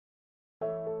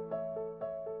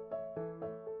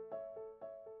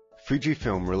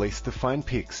Fujifilm released the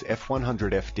FinePix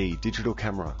F100fd digital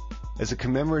camera as a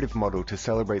commemorative model to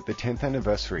celebrate the 10th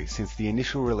anniversary since the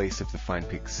initial release of the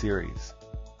FinePix series.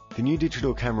 The new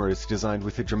digital camera is designed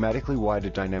with a dramatically wider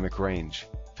dynamic range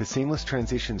for seamless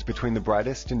transitions between the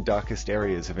brightest and darkest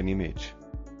areas of an image.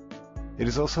 It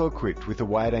is also equipped with a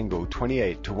wide-angle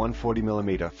 28 to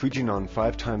 140mm Fujinon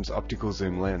 5x optical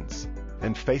zoom lens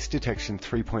and face detection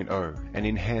 3.0 and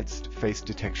enhanced face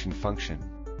detection function.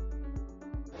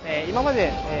 今ま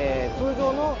で、通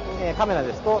常の、カメラ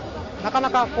ですとなかな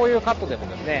かこういうカットでも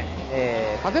ですね、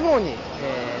建物に、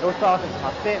露出を合わせてしま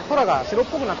って空が白っ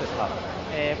ぽくなってしまう、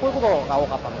こういうことが多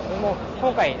かったんですけども、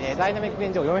今回、ダイナミックレ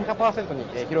ンジを 400% に、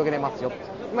広げれますよ。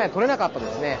今まで撮れなかったで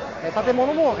すね、建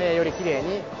物も、より綺麗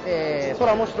に、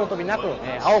空も白飛びなく、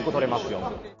青く撮れます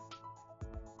よ。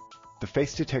The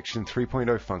face detection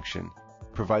 3.0 function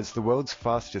provides the world's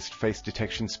fastest face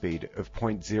detection speed of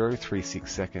 0.036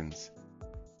 seconds.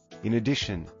 In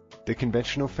addition, the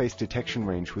conventional face detection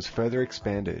range was further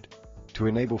expanded to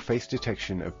enable face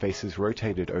detection of faces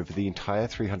rotated over the entire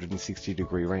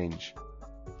 360-degree range,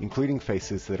 including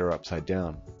faces that are upside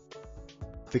down.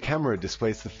 The camera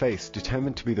displays the face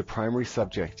determined to be the primary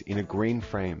subject in a green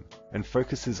frame and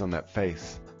focuses on that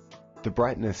face. The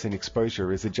brightness and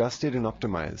exposure is adjusted and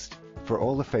optimized for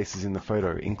all the faces in the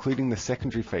photo, including the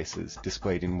secondary faces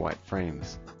displayed in white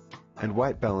frames. And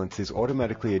white balance is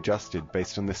automatically adjusted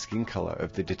based on the skin color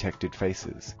of the detected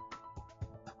faces.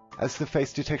 As the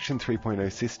Face Detection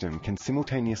 3.0 system can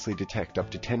simultaneously detect up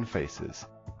to 10 faces,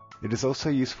 it is also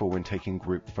useful when taking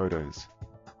group photos.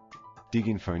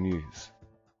 DigInfo News.